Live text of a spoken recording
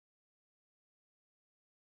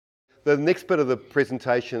the next bit of the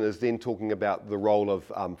presentation is then talking about the role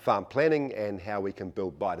of farm planning and how we can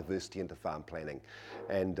build biodiversity into farm planning.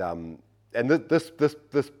 And this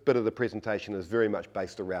bit of the presentation is very much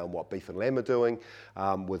based around what Beef and Lamb are doing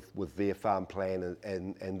with their farm plan,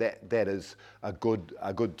 and that is a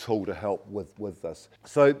good tool to help with this.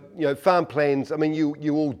 So, farm plans, I mean,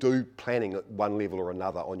 you all do planning at one level or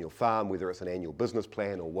another on your farm, whether it's an annual business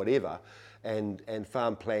plan or whatever, and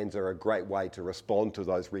farm plans are a great way to respond to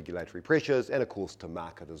those regulatory pressures and, of course, to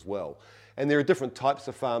market as well. And there are different types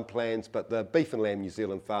of farm plans, but the Beef and Lamb New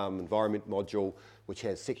Zealand Farm Environment Module, which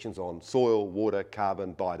has sections on soil, water,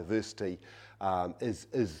 carbon, biodiversity,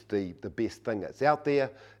 is the best thing that's out there,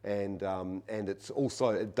 and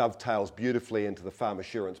it dovetails beautifully into the Farm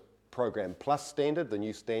Assurance Program Plus standard, the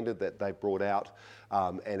new standard that they brought out.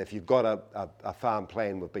 And if you've got a farm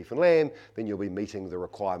plan with beef and lamb, then you'll be meeting the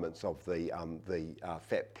requirements of the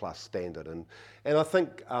FAP Plus standard. And I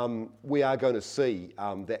think we are going to see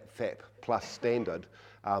that FAP Plus standard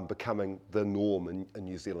becoming the norm in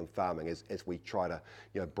New Zealand farming as we try to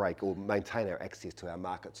break or maintain our access to our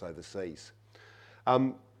markets overseas.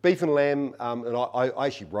 Beef and lamb, and I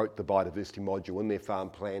actually wrote the biodiversity module in their farm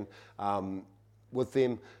plan with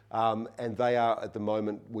them, and they are at the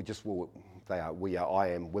moment, I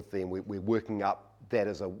am with them, we're working up that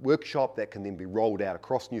as a workshop that can then be rolled out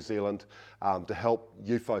across New Zealand to help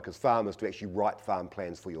you folk as farmers to actually write farm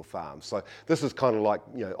plans for your farm. So this is kind of like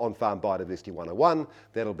on-farm biodiversity 101,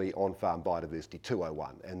 that'll be on-farm biodiversity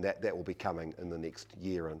 201, and that will be coming in the next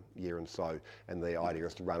year and so, and the idea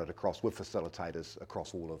is to run it across with facilitators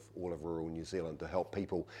across all of rural New Zealand to help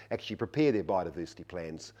people actually prepare their biodiversity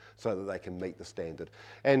plans so that they can meet the standard.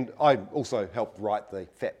 And I also helped write the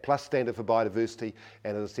FAP Plus standard for biodiversity,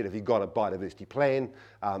 and as I said, if you've got a biodiversity plan,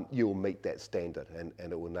 you'll meet that standard, and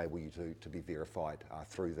it will enable you to be verified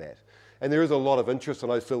through that. And there is a lot of interest. I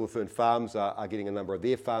know Silver Fern Farms are getting a number of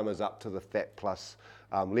their farmers up to the FAP Plus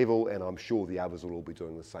level, and I'm sure the others will all be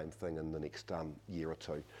doing the same thing in the next year or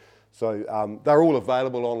two. So they're all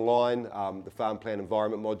available online. The Farm Plan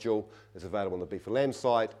Environment module is available on the Beef and Lamb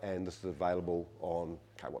site, and this is available on,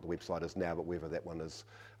 I can't remember what the website is now, but wherever that one is,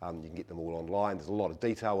 you can get them all online. There's a lot of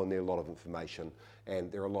detail in there, a lot of information,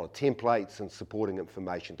 and there are a lot of templates and supporting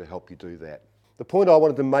information to help you do that. The point I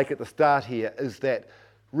wanted to make at the start here is that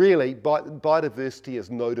really biodiversity is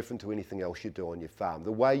no different to anything else you do on your farm.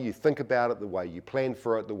 The way you think about it, the way you plan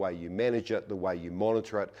for it, the way you manage it, the way you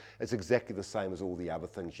monitor it, is exactly the same as all the other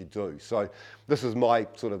things you do. So this is my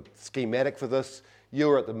sort of schematic for this.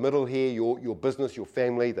 You're at the middle here, your business, your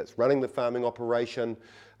family that's running the farming operation.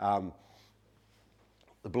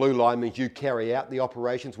 The blue line means you carry out the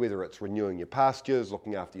operations, whether it's renewing your pastures,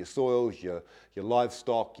 looking after your soils, your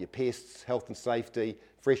livestock, your pests, health and safety,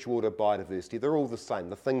 freshwater, biodiversity. They're all the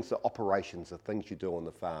same. The things, the operations, the things you do on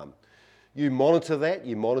the farm. You monitor that.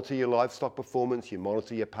 You monitor your livestock performance. You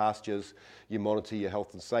monitor your pastures. You monitor your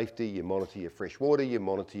health and safety. You monitor your freshwater. You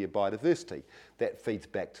monitor your biodiversity. That feeds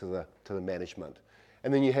back to the management.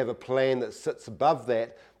 And then you have a plan that sits above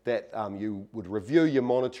that you would review your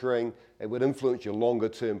monitoring, it would influence your longer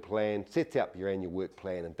term plan, set up your annual work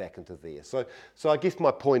plan and back into there. So I guess my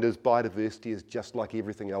point is biodiversity is just like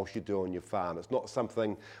everything else you do on your farm. It's not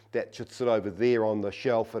something that should sit over there on the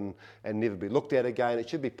shelf and never be looked at again. It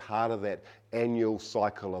should be part of that annual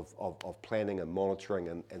cycle of planning and monitoring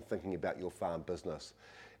and thinking about your farm business.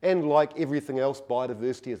 And like everything else,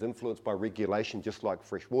 biodiversity is influenced by regulation, just like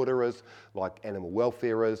freshwater is, like animal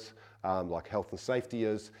welfare is, like health and safety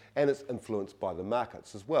is, and it's influenced by the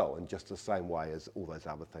markets as well, in just the same way as all those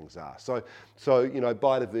other things are. So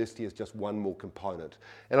biodiversity is just one more component.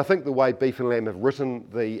 And I think the way Beef and Lamb have written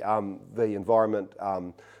the environment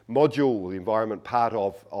module, the environment part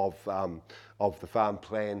of the farm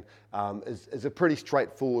plan, is a pretty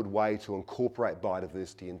straightforward way to incorporate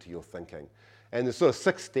biodiversity into your thinking. And there's sort of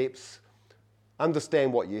 6 steps.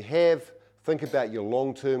 Understand what you have, think about your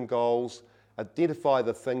long-term goals, identify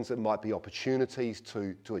the things that might be opportunities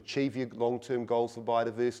to achieve your long-term goals for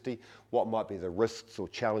biodiversity, what might be the risks or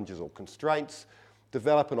challenges or constraints,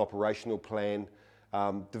 develop an operational plan,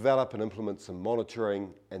 develop and implement some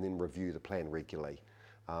monitoring, and then review the plan regularly.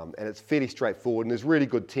 And it's fairly straightforward, and there's really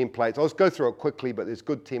good templates. I'll just go through it quickly, but there's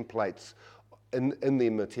good templates in the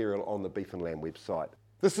material on the Beef and Lamb website.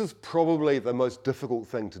 This is probably the most difficult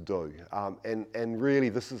thing to do, and really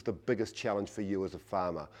this is the biggest challenge for you as a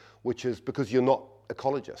farmer, which is because you're not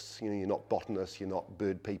ecologists, you're not botanists, you're not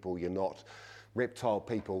bird people, you're not reptile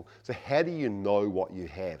people. So how do you know what you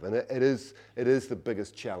have? And it is the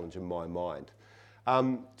biggest challenge in my mind.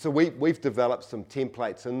 So we've developed some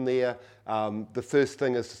templates in there. The first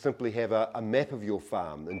thing is to simply have a map of your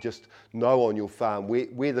farm and just know on your farm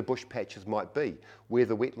where the bush patches might be, where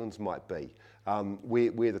the wetlands might be,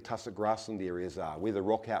 where the tussock grassland areas are, where the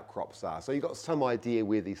rock outcrops are. So you've got some idea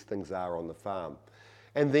where these things are on the farm.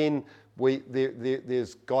 And then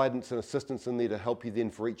there's guidance and assistance in there to help you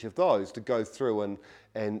then for each of those to go through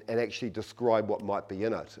and actually describe what might be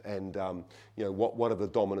in it and what are the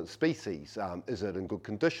dominant species. Is it in good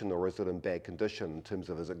condition or is it in bad condition in terms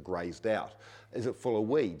of is it grazed out? Is it full of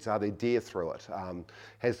weeds? Are there deer through it?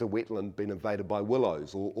 Has the wetland been invaded by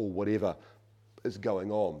willows or whatever is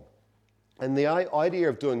going on? And the idea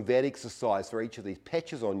of doing that exercise for each of these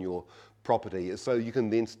patches on your property is so you can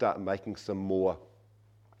then start making some more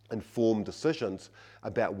informed decisions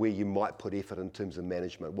about where you might put effort in terms of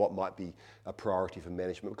management, what might be a priority for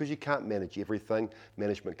management, because you can't manage everything.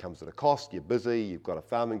 Management comes at a cost, you're busy, you've got a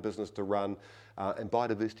farming business to run, and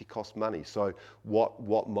biodiversity costs money. So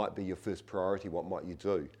what might be your first priority, what might you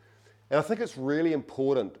do? And I think it's really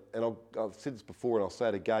important, and I've said this before and I'll say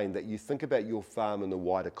it again, that you think about your farm in the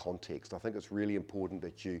wider context. I think it's really important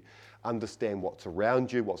that you understand what's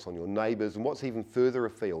around you, what's on your neighbours, and what's even further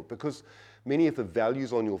afield, because many of the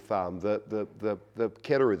values on your farm, the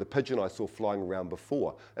karuru, the pigeon I saw flying around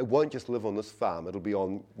before, it won't just live on this farm, it'll be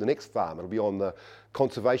on the next farm, it'll be on the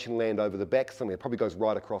conservation land over the back somewhere, it probably goes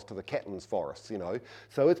right across to the Catlins forests,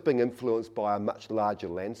 So it's being influenced by a much larger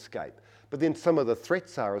landscape. But then some of the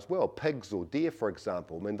threats are as well, pigs or deer, for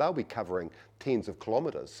example. I mean, they'll be covering tens of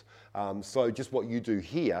kilometres. So just what you do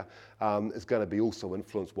here is going to be also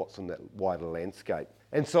influence what's in that wider landscape.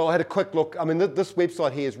 And so I had a quick look. I mean, this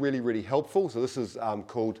website here is really, really helpful. So this is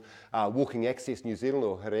called Walking Access New Zealand,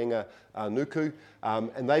 or Harenga Nuku.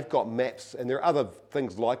 And they've got maps, and there are other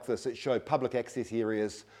things like this that show public access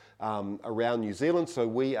areas around New Zealand. So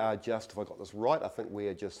we are just, if I got this right, I think we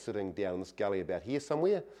are just sitting down in this gully about here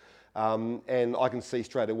somewhere. And I can see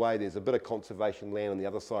straight away there's a bit of conservation land on the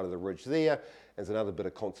other side of the ridge there. There's another bit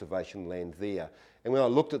of conservation land there. And when I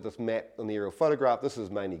looked at this map on the aerial photograph, this is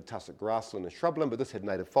mainly tussock grassland and shrubland, but this had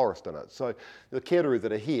native forest in it. So the karuru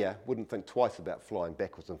that are here wouldn't think twice about flying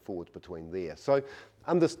backwards and forwards between there. So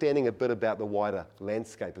understanding a bit about the wider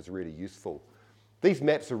landscape is really useful. These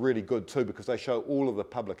maps are really good too because they show all of the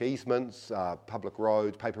public easements, public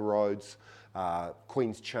roads, paper roads,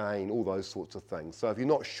 Queen's Chain, all those sorts of things. So if you're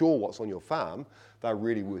not sure what's on your farm, they're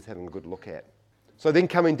really worth having a good look at. So then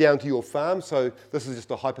coming down to your farm, so this is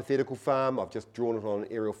just a hypothetical farm. I've just drawn it on an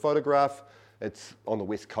aerial photograph. It's on the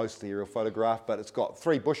west coast, the aerial photograph, but it's got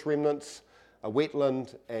 3 bush remnants, a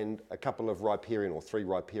wetland, and a couple of riparian or 3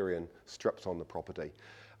 riparian strips on the property.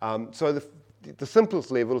 So the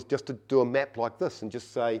simplest level is just to do a map like this and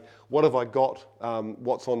just say, what have I got,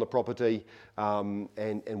 what's on the property, and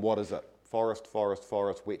what is it? Forest, forest,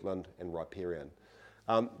 forest, wetland, and riparian.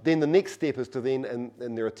 Then the next step is to then,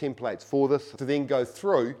 and there are templates for this, to then go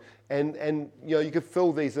through and you can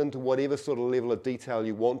fill these into whatever sort of level of detail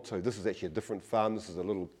you want to. This is actually a different farm. This is a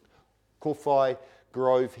little kowhai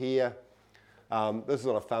grove here. This is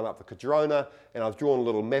on a farm up the Cadrona, and I've drawn a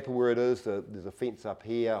little map of where it is. There's a fence up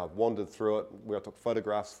here. I've wandered through it, where I took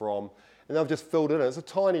photographs from, and I've just filled it in. It's a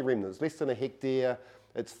tiny remnant. It's less than a hectare.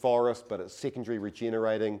 It's forest, but it's secondary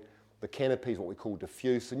regenerating. The canopy is what we call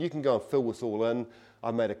diffuse, and you can go and fill this all in.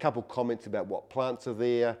 I've made a couple comments about what plants are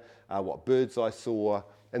there, what birds I saw,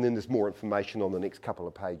 and then there's more information on the next couple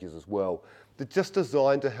of pages as well. They're just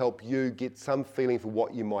designed to help you get some feeling for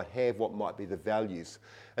what you might have, what might be the values.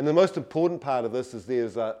 And the most important part of this is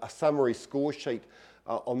there's a summary score sheet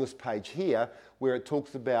on this page here where it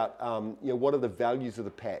talks about what are the values of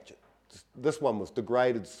the patch. This one was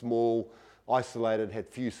degraded, small, isolated, had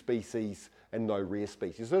few species, and no rare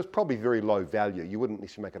species. So it's probably very low value. You wouldn't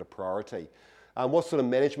necessarily make it a priority. What sort of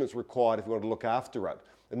management's required if you want to look after it?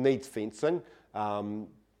 It needs fencing,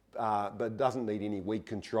 but it doesn't need any weed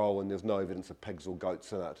control, and there's no evidence of pigs or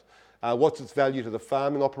goats in it. What's its value to the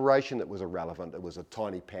farming operation? It was irrelevant. It was a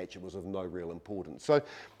tiny patch. It was of no real importance. So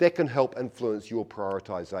that can help influence your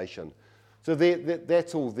prioritisation. So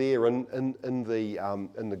that's all there in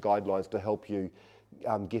the guidelines to help you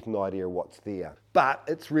get an idea of what's there. But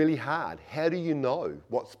it's really hard. How do you know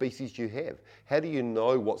what species you have? How do you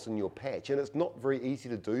know what's in your patch? And it's not very easy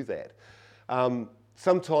to do that.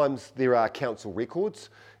 Sometimes there are council records,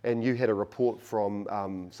 and you had a report from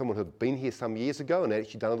someone who had been here some years ago and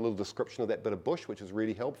actually done a little description of that bit of bush, which is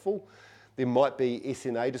really helpful. There might be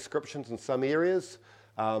SNA descriptions in some areas.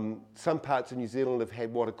 Some parts of New Zealand have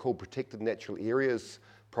had what are called protected natural areas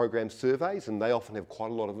program surveys, and they often have quite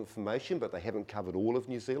a lot of information, but they haven't covered all of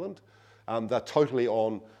New Zealand. They're totally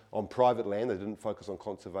on private land. They didn't focus on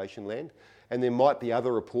conservation land. And there might be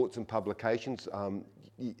other reports and publications.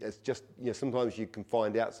 It's just, sometimes you can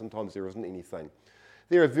find out, sometimes there isn't anything.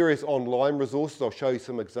 There are various online resources. I'll show you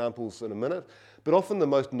some examples in a minute. But often the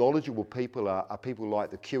most knowledgeable people are people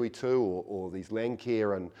like the QE2 or these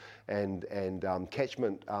Landcare and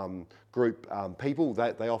catchment group people.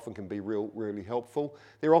 They often can be really helpful.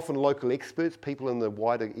 They're often local experts, people in the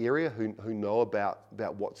wider area who know about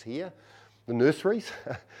what's here. The nurseries,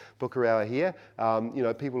 Pukeroa here,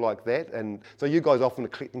 people like that. And so you guys often are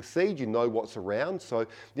collecting seed, you know what's around. So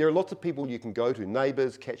there are lots of people you can go to,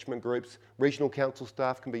 neighbours, catchment groups, regional council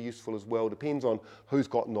staff can be useful as well, depends on who's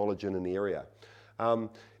got knowledge in an area.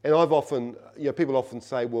 And I've often, people often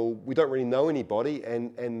say, well, we don't really know anybody,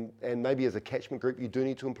 and maybe as a catchment group you do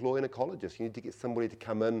need to employ an ecologist. You need to get somebody to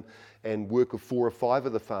come in and work with 4 or 5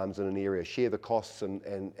 of the farms in an area, share the costs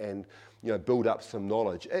and build up some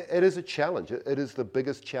knowledge. It is a challenge. It is the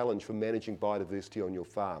biggest challenge for managing biodiversity on your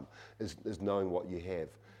farm, is knowing what you have.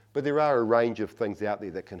 But there are a range of things out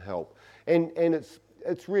there that can help. And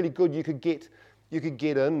it's really good. You could get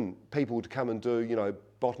in people to come and do,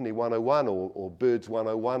 Botany 101 or Birds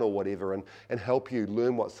 101 or whatever and help you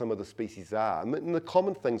learn what some of the species are. And the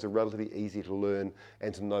common things are relatively easy to learn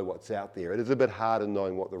and to know what's out there. It is a bit harder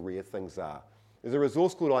knowing what the rare things are. There's a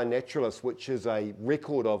resource called iNaturalist, which is a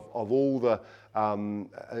record of all the,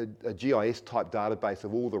 a GIS type database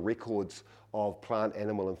of all the records of plant,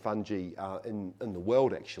 animal and fungi in the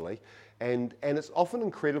world actually. And it's often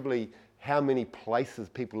incredibly how many places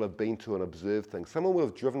people have been to and observed things. Someone would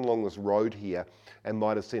have driven along this road here and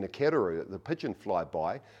might have seen a kangaroo, the pigeon fly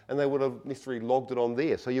by, and they would have necessarily logged it on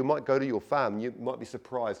there. So you might go to your farm, you might be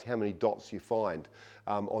surprised how many dots you find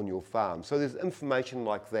on your farm. So there's information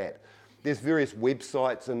like that. There's various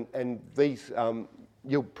websites, and these,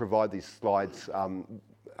 you'll provide these slides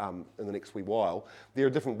in the next wee while. There are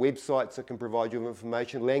different websites that can provide you with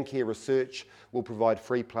information. Landcare Research will provide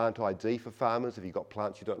free plant ID for farmers if you've got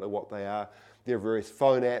plants you don't know what they are. There are various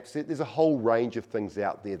phone apps. There's a whole range of things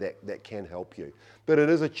out there that can help you. But it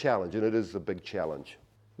is a challenge, and it is a big challenge.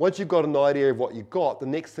 Once you've got an idea of what you've got, the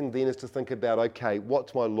next thing then is to think about, okay,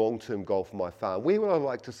 what's my long-term goal for my farm? Where would I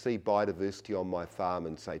like to see biodiversity on my farm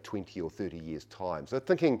in, say, 20 or 30 years' time? So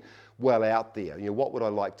thinking well out there, what would I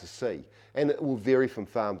like to see? And it will vary from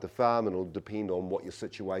farm to farm, and it will depend on what your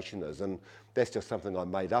situation is. And that's just something I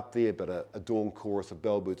made up there, but a dawn chorus of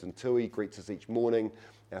bellbirds and tui greets us each morning.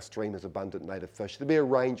 Our stream has abundant native fish. There'll be a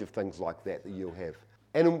range of things like that you'll have.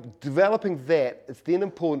 And in developing that, it's then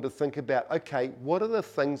important to think about, okay, what are the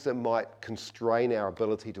things that might constrain our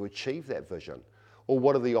ability to achieve that vision? Or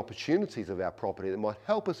what are the opportunities of our property that might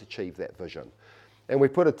help us achieve that vision? And we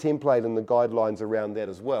put a template in the guidelines around that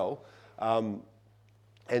as well. And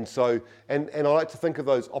I like to think of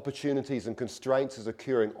those opportunities and constraints as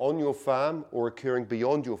occurring on your farm or occurring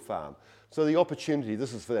beyond your farm. So the opportunity,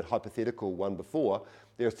 this is for that hypothetical one before,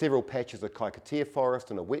 there are several patches of Kaikatea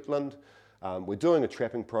forest and a wetland. We're doing a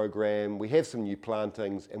trapping program, we have some new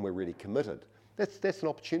plantings, and we're really committed. That's an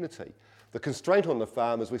opportunity. The constraint on the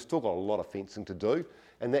farm is we've still got a lot of fencing to do,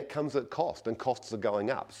 and that comes at cost, and costs are going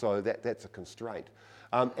up, so that's a constraint.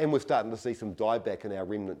 And we're starting to see some dieback in our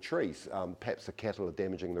remnant trees. Perhaps the cattle are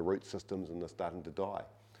damaging the root systems and they're starting to die.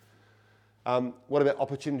 What about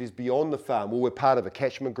opportunities beyond the farm? Well, we're part of a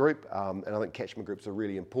catchment group, and I think catchment groups are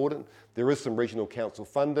really important. There is some regional council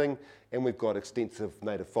funding, and we've got extensive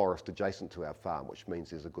native forest adjacent to our farm, which means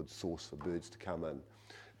there's a good source for birds to come in.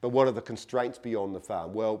 But what are the constraints beyond the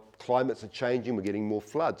farm? Well, climates are changing, we're getting more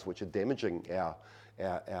floods, which are damaging our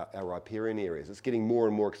riparian areas. It's getting more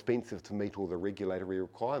and more expensive to meet all the regulatory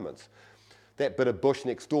requirements. That bit of bush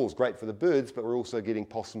next door is great for the birds, but we're also getting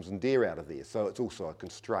possums and deer out of there, so it's also a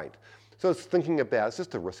constraint. So it's thinking about, it's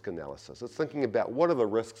just a risk analysis. It's thinking about what are the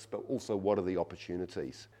risks, but also what are the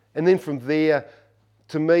opportunities. And then from there,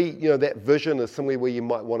 to me, that vision is somewhere where you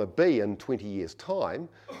might want to be in 20 years' time.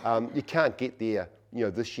 You can't get there,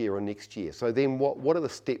 this year or next year. So then what are the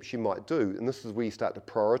steps you might do? And this is where you start to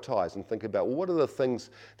prioritise and think about, well, what are the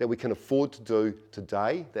things that we can afford to do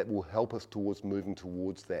today that will help us towards moving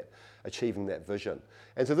towards that, achieving that vision.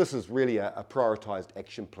 And so this is really a prioritised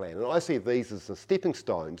action plan. And I see these as the stepping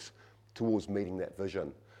stones towards meeting that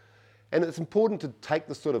vision. And it's important to take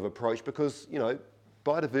this sort of approach because,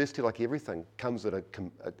 biodiversity, like everything, comes at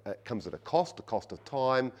a cost of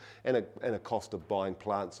time and a cost of buying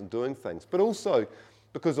plants and doing things. But also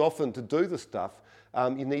because often to do this stuff,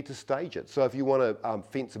 you need to stage it. So if you want to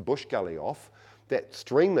fence a bush gully off, that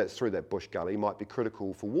stream that's through that bush gully might be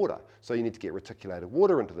critical for water. So you need to get reticulated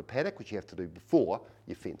water into the paddock, which you have to do before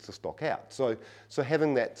you fence the stock out. So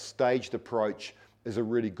having that staged approach is a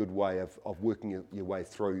really good way of working your way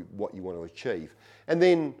through what you want to achieve. And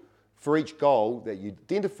then for each goal that you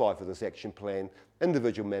identify for this action plan,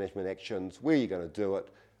 individual management actions, where you're going to do it,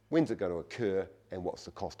 when's it going to occur, and what's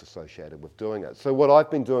the cost associated with doing it. So what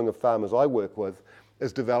I've been doing with farmers I work with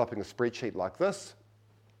is developing a spreadsheet like this.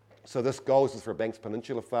 So this goals is for Banks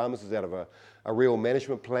Peninsula farmers, is out of a real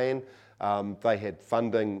management plan. They had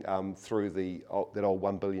funding through that old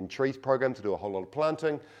 1 billion trees program to do a whole lot of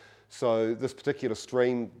planting. So this particular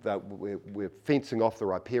stream that we're fencing off the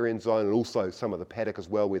riparian zone, and also some of the paddock as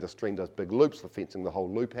well, where the stream does big loops, we're fencing the whole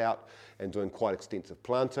loop out and doing quite extensive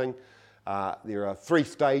planting. There are 3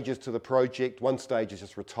 stages to the project. One stage is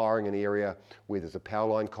just retiring an area where there's a power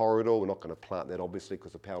line corridor. We're not going to plant that obviously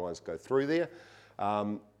because the power lines go through there.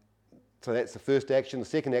 So that's the first action. The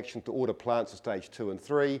second action, to order plants for stage 2 and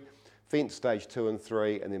 3, fence stage 2 and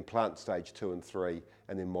 3, and then plant stage 2 and 3,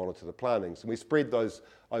 and then monitor the plantings. And we spread those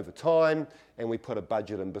over time, and we put a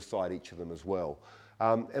budget in beside each of them as well.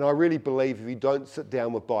 And I really believe if you don't sit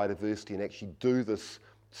down with biodiversity and actually do this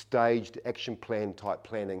staged action plan type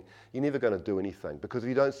planning, you're never going to do anything. Because if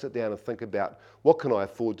you don't sit down and think about what can I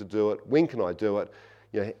afford to do it, when can I do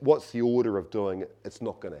it, what's the order of doing it, it's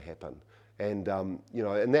not going to happen. And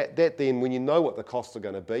and that then, when you know what the costs are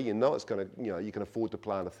going to be, you know it's going to, you can afford to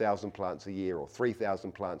plant 1,000 plants a year or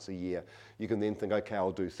 3,000 plants a year. You can then think, okay,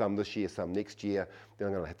 I'll do some this year, some next year. Then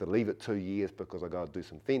I'm going to have to leave it 2 years because I've got to do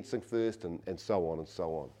some fencing first, and so on and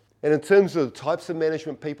so on. And in terms of the types of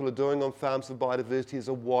management people are doing on farms for biodiversity, there's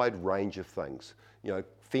a wide range of things.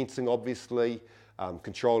 Fencing obviously,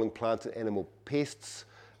 controlling plant and animal pests,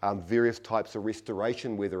 various types of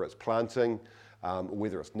restoration, whether it's planting,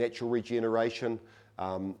 whether it's natural regeneration.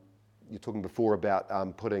 You're talking before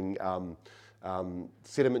about putting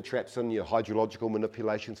sediment traps in. Hydrological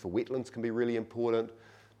manipulations for wetlands can be really important.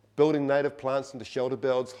 Building native plants into shelter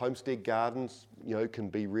beds, homestead gardens, can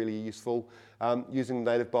be really useful. Using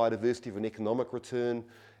native biodiversity for an economic return,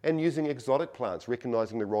 and using exotic plants,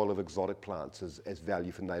 recognising the role of exotic plants as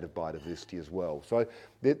value for native biodiversity as well. So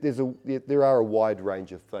there are a wide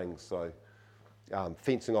range of things. So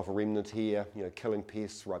fencing off a remnant here, killing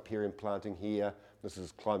pests, riparian planting here. This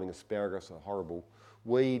is climbing asparagus, a horrible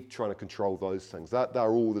weed, trying to control those things. That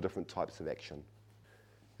are all the different types of action.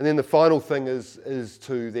 And then the final thing is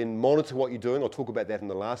to then monitor what you're doing. I'll talk about that in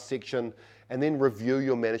the last section. And then review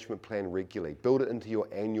your management plan regularly. Build it into your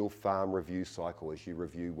annual farm review cycle as you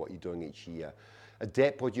review what you're doing each year.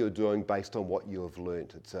 Adapt what you're doing based on what you have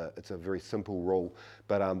learnt. It's a very simple rule,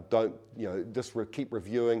 but don't just keep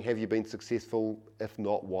reviewing. Have you been successful? If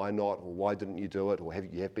not, why not? Or why didn't you do it? Or have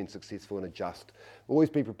you been successful, and adjust? Always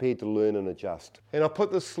be prepared to learn and adjust. And I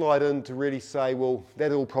put this slide in to really say, well,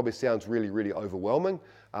 that all probably sounds really, really overwhelming.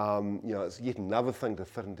 It's yet another thing to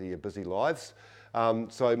fit into your busy lives.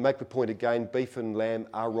 So make the point again, beef and lamb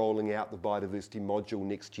are rolling out the biodiversity module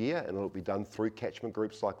next year, and it'll be done through catchment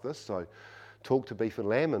groups like this. So talk to beef and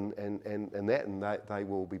lamb and they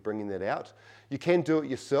will be bringing that out. You can do it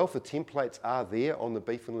yourself. The templates are there on the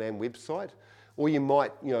beef and lamb website, or you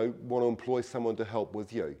might want to employ someone to help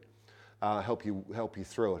with you, help you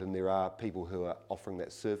through it, and there are people who are offering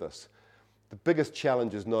that service. The biggest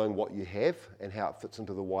challenge is knowing what you have and how it fits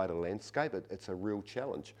into the wider landscape. It's a real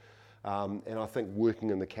challenge. And I think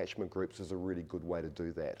working in the catchment groups is a really good way to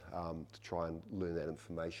do that, to try and learn that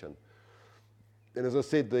information. And as I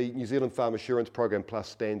said, the New Zealand Farm Assurance Program Plus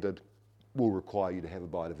standard will require you to have a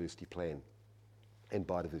biodiversity plan and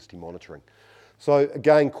biodiversity monitoring. So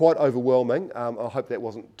again, quite overwhelming. I hope that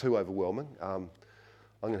wasn't too overwhelming. I'm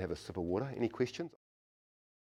going to have a sip of water. Any questions?